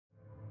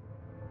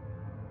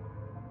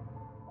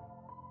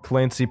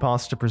Clancy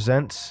Pasta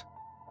presents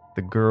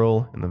The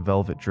Girl in the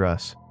Velvet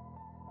Dress,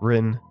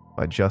 written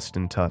by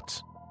Justin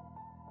Tutts.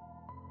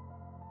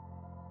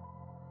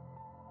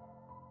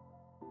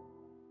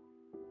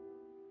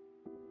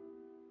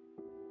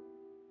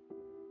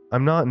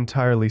 I'm not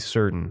entirely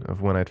certain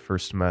of when I'd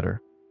first met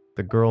her,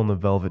 the girl in the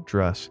velvet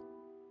dress,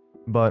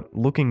 but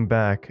looking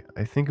back,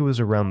 I think it was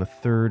around the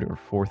 3rd or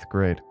 4th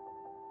grade.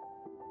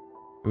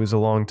 It was a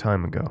long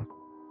time ago,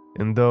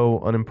 and though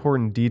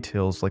unimportant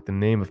details like the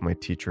name of my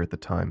teacher at the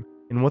time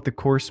and what the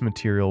course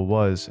material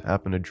was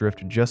happened to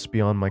drift just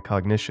beyond my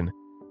cognition,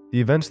 the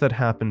events that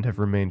happened have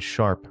remained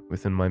sharp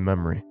within my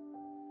memory.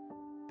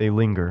 They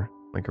linger,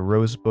 like a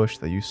rose bush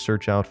that you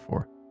search out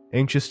for,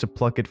 anxious to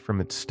pluck it from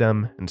its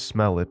stem and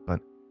smell it,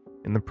 but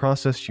in the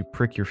process you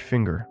prick your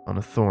finger on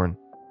a thorn.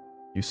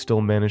 You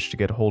still manage to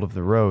get hold of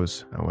the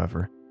rose,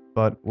 however,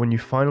 but when you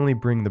finally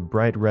bring the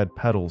bright red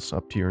petals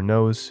up to your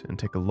nose and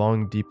take a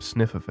long deep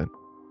sniff of it,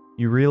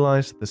 you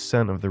realize that the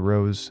scent of the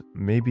rose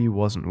maybe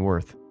wasn't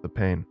worth the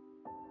pain.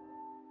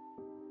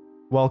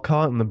 While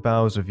caught in the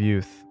boughs of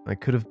youth, I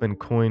could have been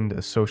coined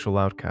a social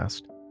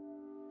outcast.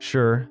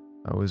 Sure,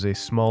 I was a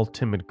small,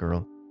 timid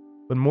girl,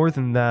 but more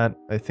than that,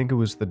 I think it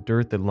was the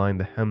dirt that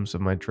lined the hems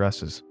of my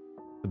dresses,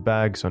 the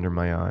bags under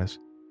my eyes,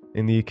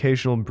 and the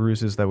occasional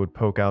bruises that would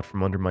poke out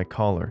from under my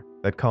collar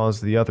that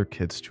caused the other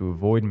kids to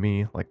avoid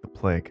me like the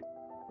plague.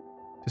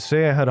 To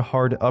say I had a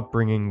hard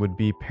upbringing would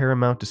be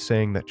paramount to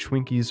saying that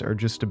Twinkies are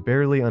just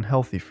barely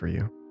unhealthy for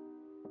you.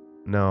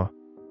 No,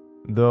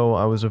 though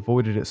I was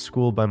avoided at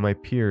school by my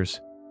peers,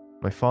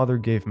 my father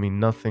gave me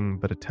nothing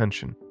but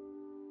attention.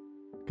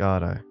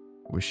 God, I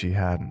wish he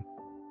hadn't.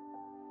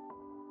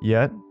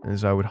 Yet,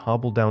 as I would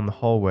hobble down the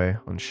hallway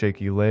on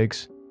shaky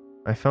legs,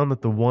 I found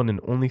that the one and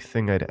only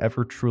thing I'd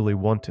ever truly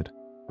wanted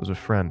was a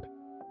friend.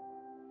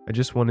 I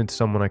just wanted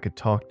someone I could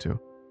talk to,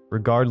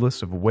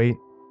 regardless of weight,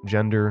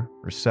 gender,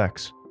 or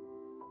sex.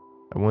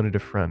 I wanted a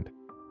friend.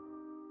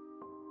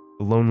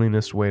 The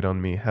loneliness weighed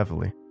on me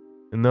heavily,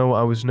 and though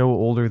I was no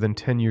older than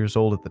 10 years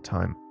old at the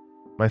time,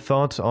 my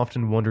thoughts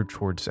often wandered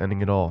towards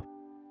ending it all.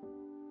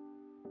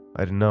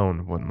 I'd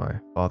known what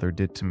my father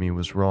did to me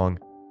was wrong,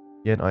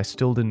 yet I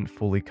still didn't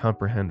fully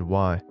comprehend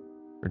why,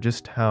 or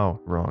just how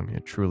wrong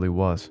it truly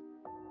was.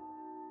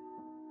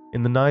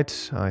 In the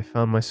nights, I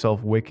found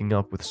myself waking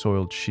up with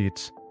soiled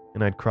sheets,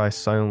 and I'd cry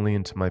silently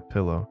into my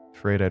pillow,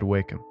 afraid I'd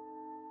wake him,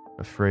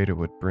 afraid it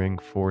would bring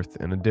forth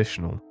an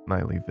additional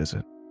nightly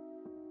visit.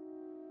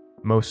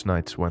 Most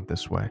nights went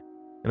this way,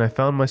 and I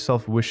found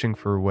myself wishing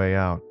for a way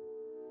out.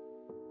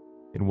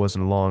 It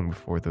wasn't long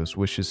before those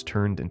wishes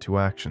turned into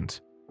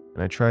actions,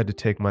 and I tried to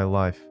take my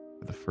life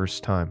for the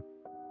first time.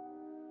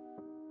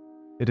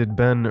 It had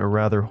been a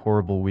rather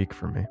horrible week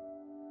for me.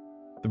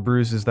 The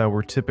bruises that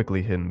were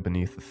typically hidden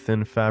beneath the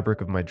thin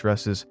fabric of my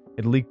dresses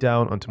had leaked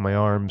out onto my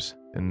arms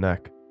and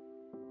neck.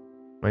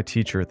 My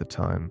teacher at the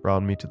time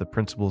brought me to the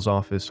principal's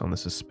office on the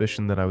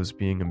suspicion that I was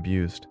being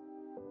abused.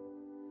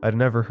 I'd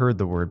never heard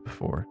the word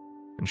before,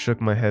 and shook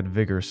my head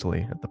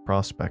vigorously at the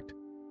prospect.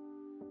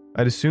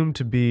 I'd assumed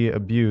to be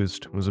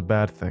abused was a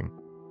bad thing,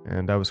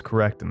 and I was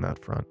correct in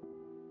that front.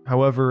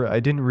 However,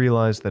 I didn't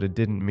realize that it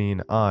didn't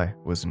mean I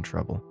was in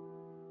trouble.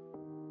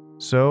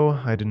 So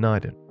I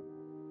denied it,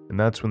 and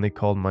that's when they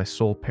called my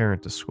sole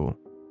parent to school,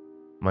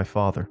 my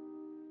father.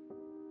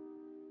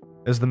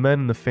 As the men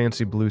in the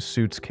fancy blue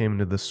suits came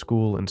into the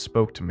school and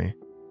spoke to me,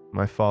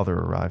 my father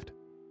arrived.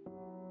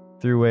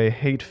 Through a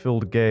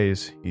hate-filled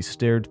gaze, he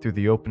stared through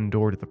the open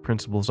door to the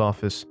principal's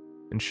office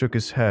and shook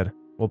his head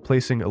while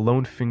placing a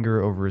lone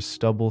finger over his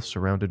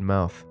stubble-surrounded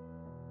mouth.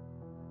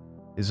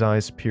 His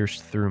eyes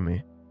pierced through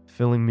me,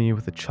 filling me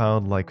with a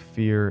childlike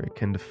fear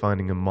akin to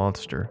finding a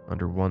monster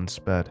under one's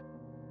bed.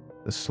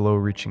 The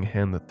slow-reaching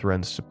hand that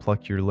threatens to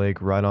pluck your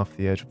leg right off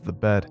the edge of the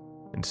bed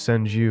and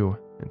send you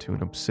into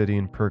an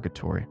obsidian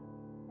purgatory.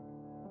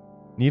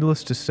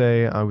 Needless to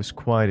say, I was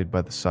quieted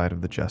by the sight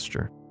of the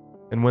gesture,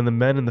 and when the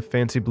men in the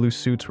fancy blue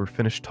suits were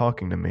finished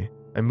talking to me,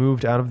 I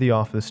moved out of the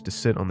office to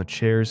sit on the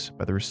chairs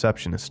by the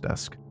receptionist's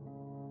desk.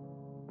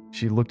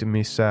 She looked at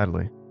me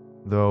sadly,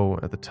 though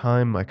at the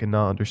time I could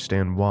not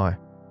understand why.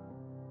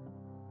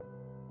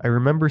 I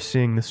remember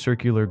seeing the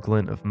circular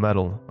glint of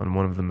metal on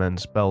one of the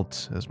men's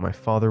belts as my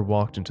father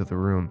walked into the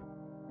room.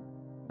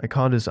 I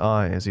caught his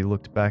eye as he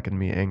looked back at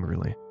me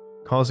angrily,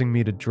 causing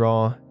me to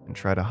draw and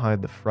try to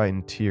hide the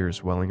frightened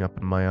tears welling up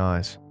in my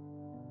eyes.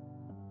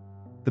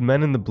 The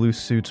men in the blue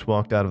suits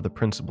walked out of the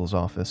principal's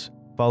office,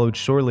 followed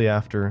shortly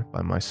after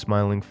by my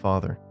smiling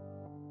father.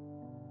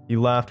 He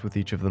laughed with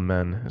each of the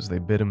men as they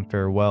bid him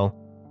farewell,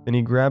 then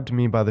he grabbed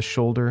me by the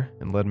shoulder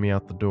and led me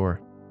out the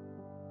door.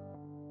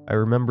 I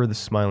remember the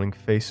smiling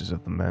faces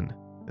of the men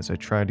as I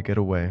tried to get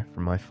away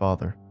from my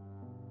father.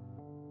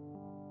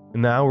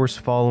 In the hours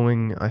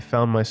following, I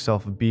found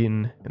myself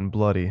beaten and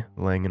bloody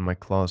laying in my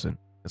closet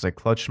as I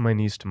clutched my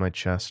knees to my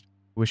chest,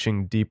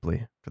 wishing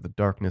deeply for the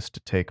darkness to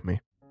take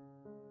me.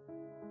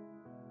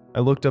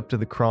 I looked up to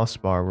the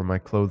crossbar where my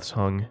clothes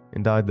hung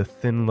and eyed the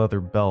thin leather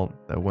belt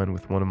that went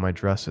with one of my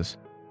dresses.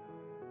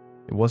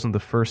 It wasn't the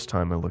first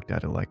time I looked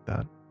at it like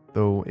that,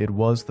 though it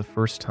was the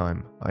first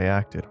time I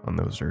acted on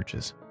those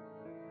urges.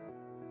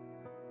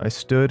 I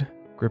stood,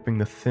 gripping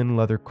the thin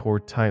leather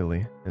cord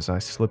tightly as I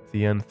slipped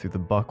the end through the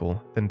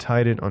buckle, then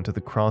tied it onto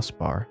the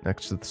crossbar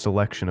next to the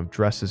selection of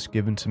dresses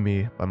given to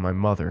me by my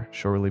mother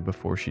shortly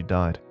before she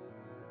died.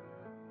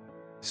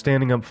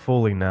 Standing up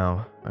fully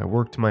now, I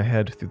worked my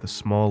head through the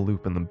small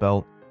loop in the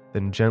belt,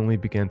 then gently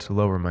began to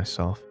lower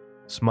myself,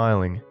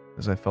 smiling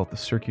as I felt the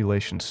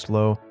circulation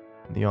slow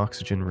and the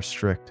oxygen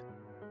restrict.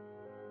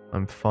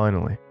 I'm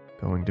finally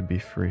going to be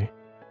free.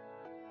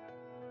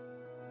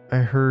 I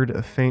heard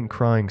a faint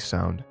crying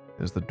sound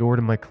as the door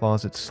to my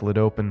closet slid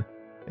open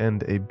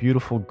and a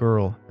beautiful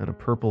girl in a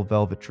purple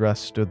velvet dress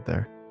stood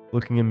there,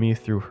 looking at me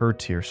through her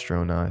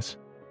tear-strewn eyes.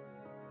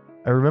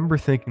 I remember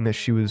thinking that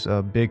she was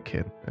a big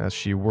kid as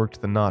she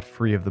worked the knot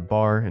free of the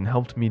bar and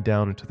helped me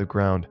down into the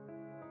ground,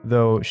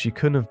 though she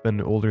couldn't have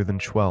been older than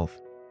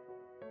 12.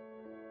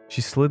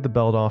 She slid the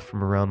belt off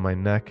from around my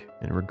neck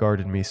and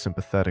regarded me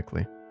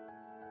sympathetically.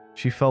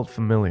 She felt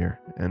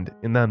familiar, and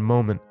in that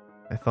moment,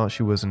 I thought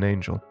she was an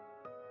angel.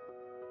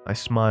 I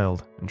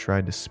smiled and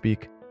tried to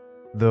speak,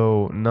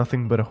 though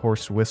nothing but a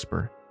hoarse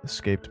whisper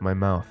escaped my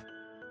mouth.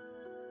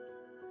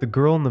 The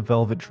girl in the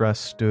velvet dress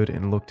stood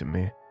and looked at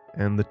me,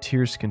 and the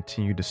tears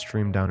continued to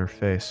stream down her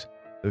face,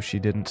 though she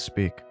didn't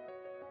speak.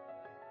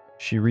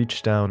 She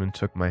reached down and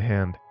took my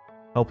hand,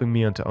 helping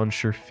me onto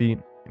unsure feet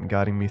and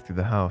guiding me through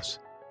the house,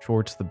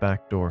 towards the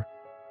back door.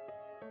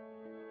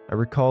 I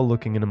recall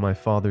looking into my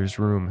father's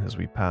room as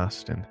we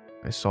passed, and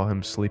I saw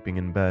him sleeping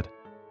in bed,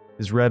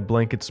 his red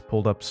blankets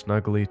pulled up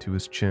snugly to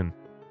his chin.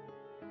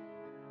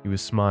 He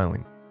was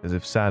smiling, as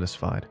if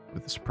satisfied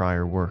with his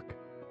prior work.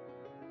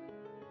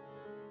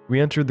 We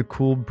entered the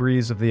cool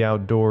breeze of the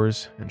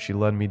outdoors, and she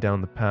led me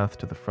down the path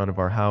to the front of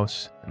our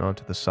house and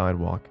onto the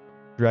sidewalk,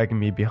 dragging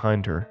me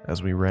behind her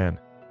as we ran.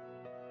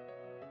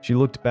 She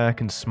looked back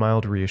and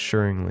smiled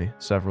reassuringly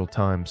several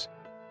times,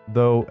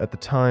 though at the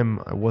time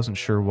I wasn't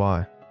sure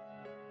why.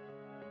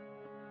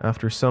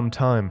 After some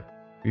time,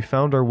 we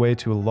found our way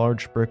to a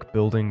large brick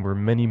building where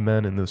many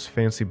men in those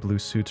fancy blue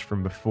suits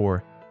from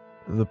before,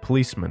 the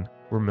policemen,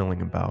 were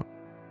milling about.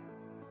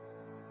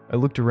 I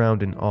looked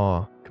around in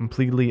awe,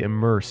 completely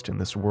immersed in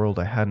this world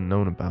I hadn't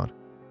known about.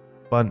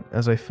 But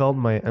as I felt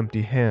my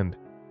empty hand,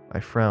 I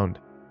frowned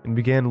and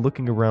began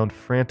looking around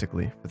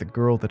frantically for the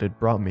girl that had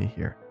brought me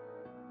here.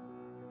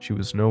 She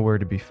was nowhere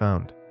to be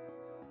found.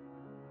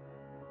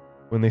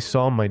 When they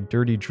saw my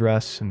dirty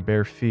dress and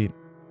bare feet,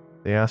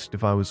 they asked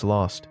if I was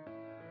lost.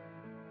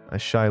 I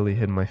shyly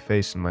hid my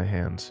face in my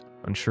hands,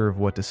 unsure of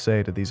what to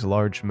say to these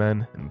large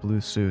men in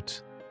blue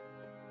suits.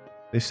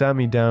 They sat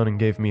me down and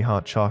gave me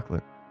hot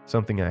chocolate,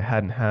 something I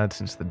hadn't had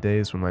since the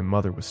days when my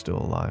mother was still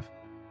alive.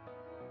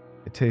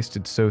 It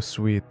tasted so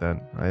sweet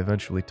that I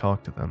eventually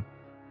talked to them.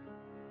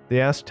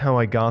 They asked how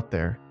I got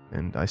there,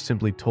 and I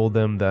simply told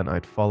them that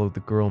I'd followed the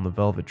girl in the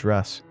velvet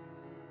dress.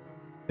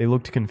 They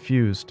looked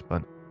confused,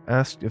 but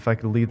asked if I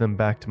could lead them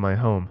back to my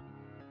home.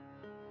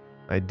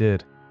 I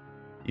did,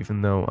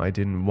 even though I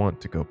didn't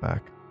want to go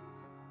back.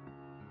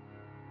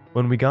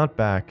 When we got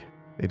back,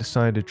 they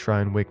decided to try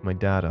and wake my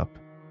dad up,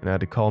 and I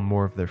had to call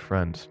more of their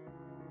friends.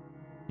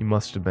 He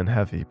must have been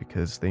heavy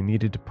because they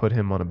needed to put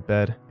him on a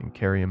bed and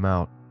carry him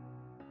out.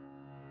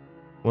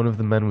 One of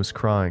the men was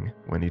crying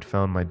when he'd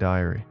found my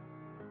diary.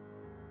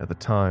 At the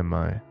time,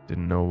 I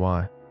didn't know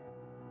why.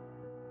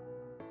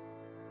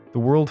 The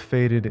world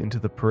faded into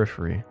the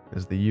periphery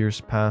as the years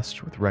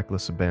passed with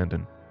reckless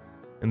abandon,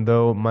 and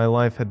though my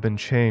life had been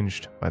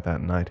changed by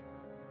that night,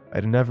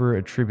 I'd never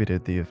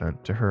attributed the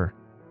event to her.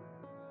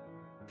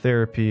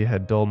 Therapy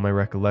had dulled my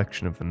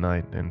recollection of the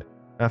night, and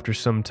after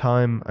some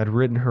time, I'd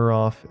written her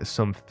off as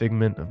some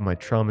figment of my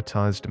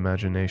traumatized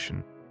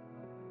imagination.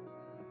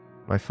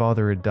 My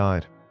father had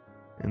died,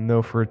 and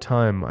though for a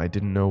time I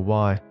didn't know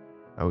why,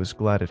 I was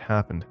glad it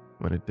happened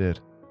when it did.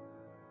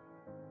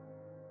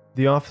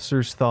 The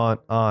officers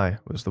thought I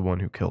was the one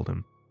who killed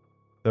him,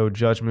 though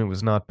judgment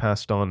was not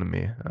passed on to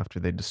me after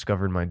they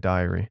discovered my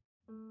diary.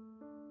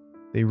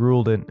 They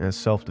ruled it as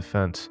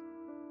self-defense,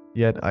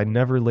 yet I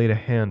never laid a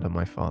hand on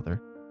my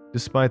father,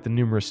 despite the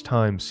numerous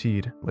times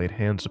he'd laid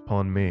hands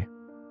upon me.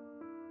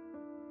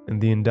 In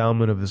the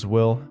endowment of his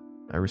will,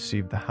 I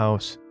received the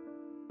house,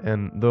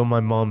 and though my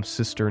mom's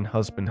sister and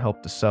husband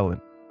helped to sell it,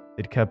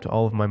 they'd kept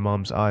all of my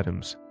mom's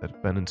items that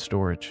had been in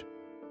storage.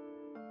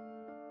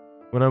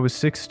 When I was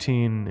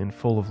 16 and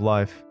full of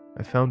life,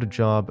 I found a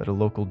job at a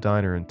local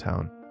diner in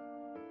town.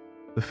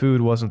 The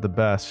food wasn't the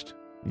best,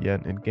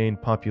 yet it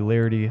gained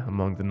popularity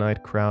among the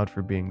night crowd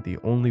for being the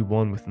only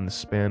one within the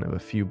span of a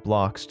few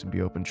blocks to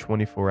be open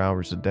 24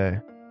 hours a day.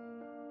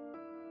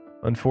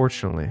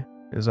 Unfortunately,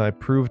 as I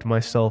proved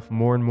myself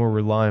more and more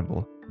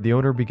reliable, the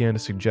owner began to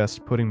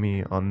suggest putting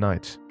me on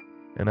nights,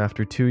 and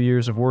after 2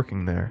 years of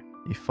working there,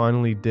 he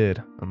finally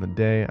did on the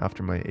day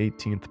after my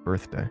 18th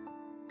birthday.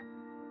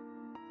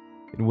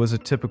 It was a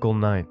typical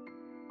night,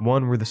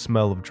 one where the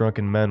smell of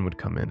drunken men would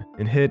come in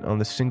and hit on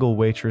the single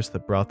waitress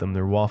that brought them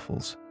their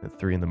waffles at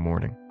 3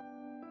 a.m.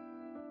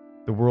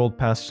 The world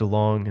passed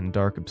along in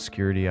dark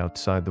obscurity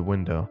outside the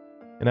window,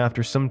 and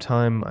after some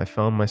time I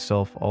found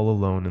myself all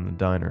alone in the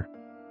diner.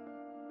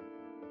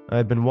 I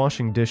had been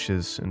washing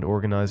dishes and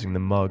organizing the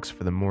mugs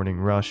for the morning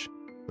rush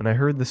when I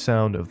heard the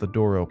sound of the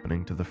door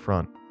opening to the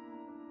front.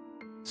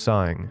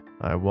 Sighing,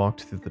 I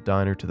walked through the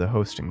diner to the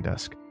hosting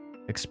desk,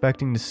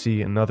 expecting to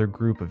see another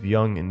group of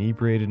young,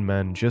 inebriated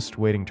men just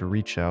waiting to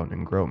reach out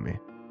and grope me.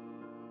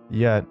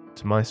 Yet,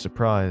 to my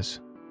surprise,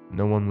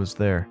 no one was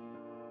there.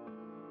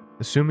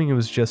 Assuming it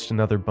was just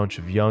another bunch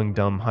of young,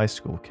 dumb high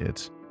school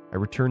kids, I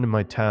returned to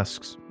my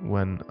tasks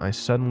when I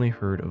suddenly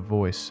heard a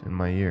voice in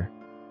my ear.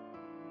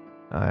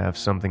 "I have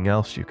something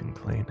else you can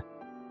clean."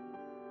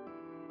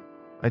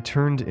 I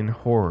turned in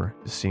horror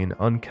to see an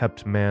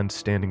unkempt man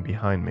standing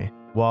behind me,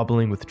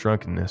 wobbling with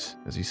drunkenness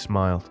as he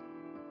smiled.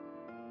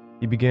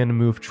 He began to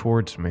move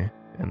towards me,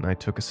 and I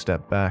took a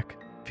step back,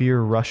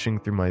 fear rushing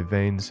through my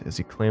veins as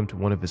he clamped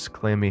one of his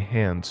clammy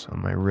hands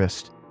on my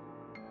wrist.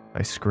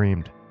 I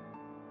screamed.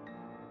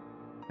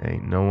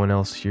 "Ain't no one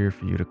else here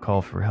for you to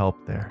call for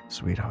help there,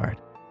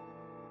 sweetheart."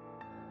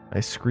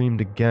 I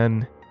screamed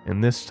again,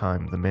 and this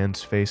time the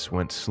man's face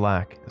went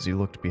slack as he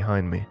looked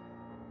behind me,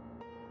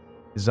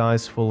 his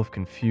eyes full of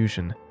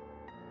confusion.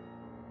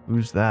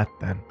 "Who's that,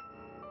 then?"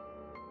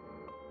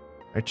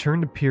 I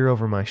turned to peer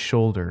over my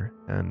shoulder,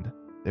 and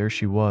there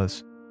she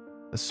was,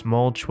 a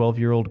small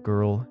 12-year-old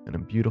girl in a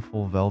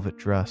beautiful velvet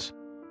dress.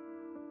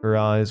 Her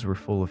eyes were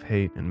full of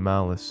hate and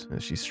malice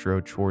as she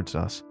strode towards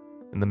us,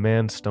 and the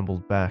man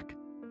stumbled back.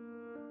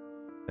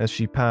 As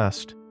she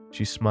passed,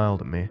 she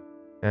smiled at me,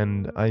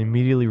 and I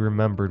immediately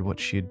remembered what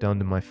she had done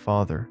to my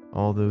father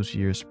all those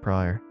years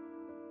prior.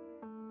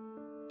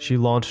 She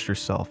launched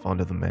herself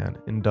onto the man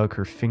and dug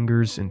her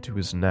fingers into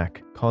his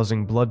neck,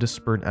 causing blood to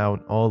spurt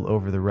out all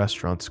over the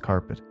restaurant's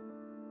carpet.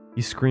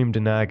 He screamed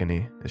in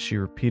agony as she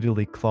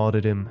repeatedly clawed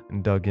at him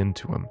and dug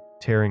into him,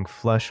 tearing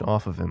flesh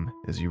off of him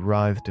as he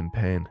writhed in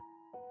pain.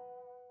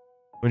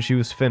 When she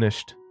was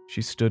finished,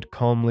 she stood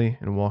calmly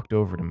and walked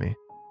over to me,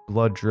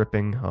 blood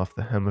dripping off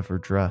the hem of her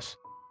dress.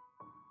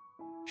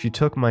 She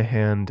took my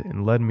hand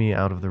and led me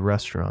out of the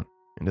restaurant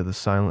into the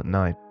silent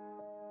night.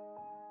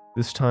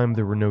 This time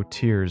there were no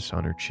tears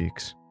on her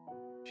cheeks.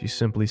 She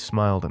simply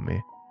smiled at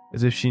me,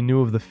 as if she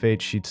knew of the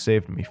fate she'd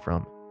saved me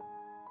from.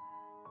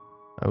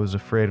 I was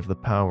afraid of the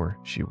power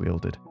she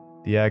wielded,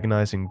 the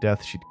agonizing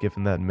death she'd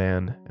given that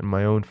man and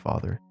my own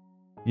father,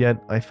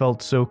 yet I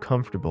felt so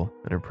comfortable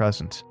in her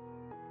presence.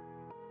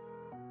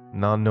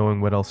 Not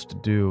knowing what else to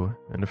do,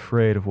 and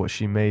afraid of what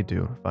she may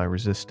do if I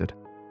resisted,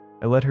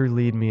 I let her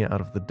lead me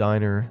out of the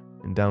diner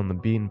and down the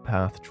beaten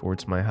path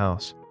towards my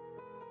house.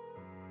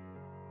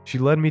 She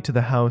led me to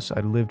the house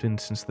I'd lived in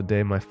since the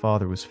day my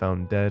father was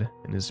found dead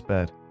in his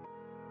bed.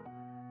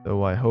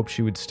 Though I hoped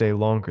she would stay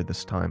longer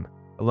this time,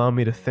 allow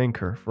me to thank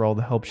her for all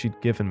the help she'd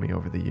given me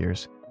over the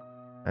years,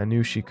 I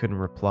knew she couldn't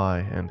reply,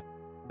 and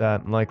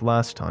that, like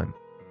last time,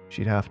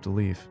 she'd have to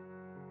leave.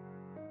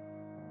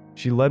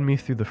 She led me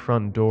through the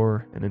front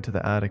door and into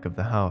the attic of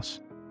the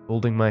house,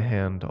 holding my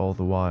hand all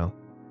the while.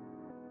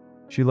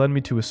 She led me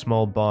to a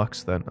small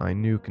box that I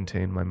knew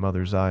contained my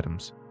mother's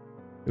items.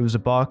 It was a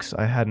box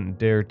I hadn't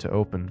dared to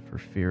open for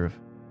fear of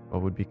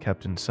what would be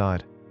kept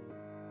inside.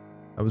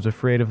 I was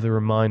afraid of the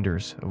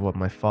reminders of what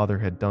my father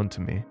had done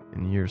to me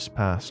in years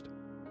past.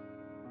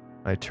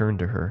 I turned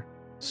to her,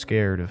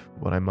 scared of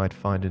what I might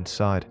find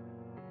inside,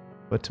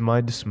 but to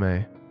my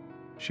dismay,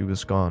 she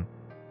was gone.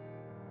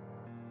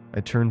 I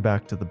turned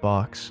back to the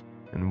box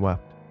and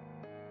wept.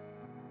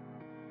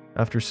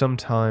 After some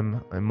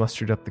time, I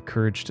mustered up the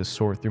courage to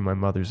sort through my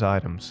mother's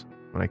items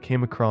when I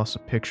came across a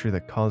picture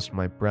that caused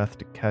my breath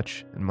to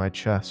catch in my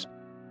chest.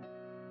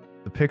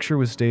 The picture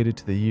was dated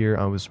to the year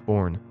I was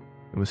born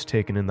and was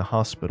taken in the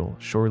hospital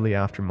shortly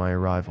after my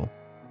arrival.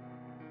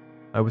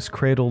 I was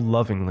cradled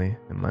lovingly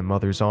in my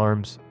mother's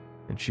arms,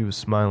 and she was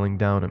smiling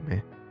down at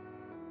me.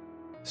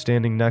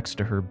 Standing next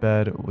to her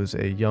bed was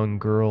a young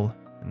girl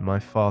and my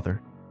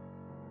father.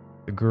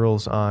 The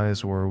girl's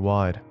eyes were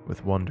wide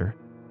with wonder,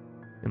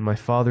 and my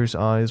father's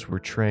eyes were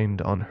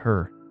trained on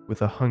her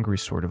with a hungry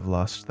sort of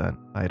lust that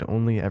I had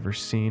only ever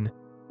seen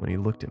when he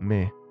looked at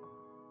me.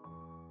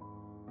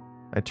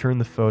 I turned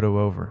the photo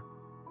over.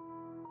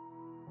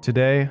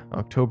 Today,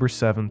 October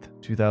 7th,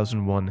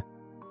 2001,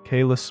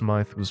 Kayla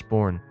Smythe was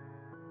born.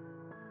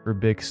 Her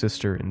big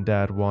sister and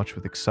dad watch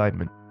with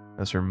excitement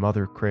as her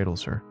mother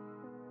cradles her.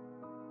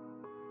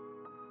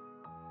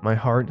 My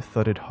heart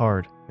thudded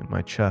hard in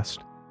my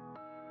chest.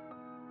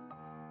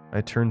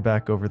 I turned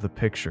back over the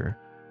picture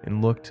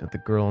and looked at the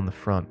girl in the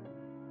front,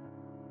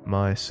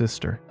 my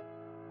sister,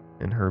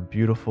 in her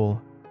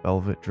beautiful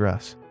velvet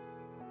dress.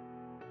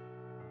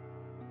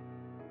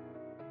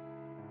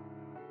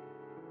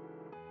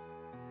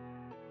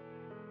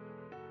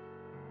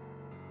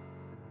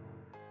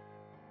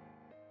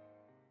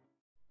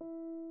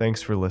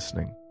 Thanks for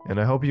listening,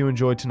 and I hope you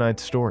enjoyed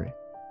tonight's story.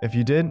 If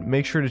you did,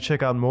 make sure to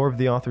check out more of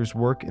the author's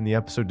work in the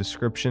episode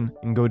description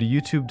and go to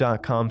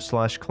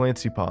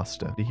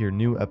youtube.com/clancypasta to hear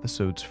new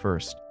episodes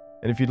first.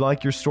 And if you'd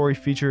like your story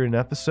featured in an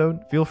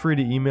episode, feel free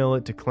to email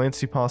it to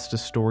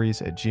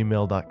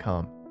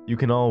clancypastastories@gmail.com. You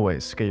can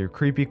always get your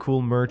creepy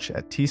cool merch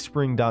at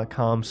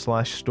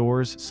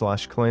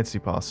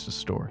teespring.com/stores/clancypasta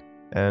store.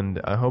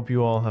 And I hope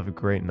you all have a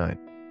great night.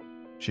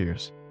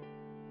 Cheers.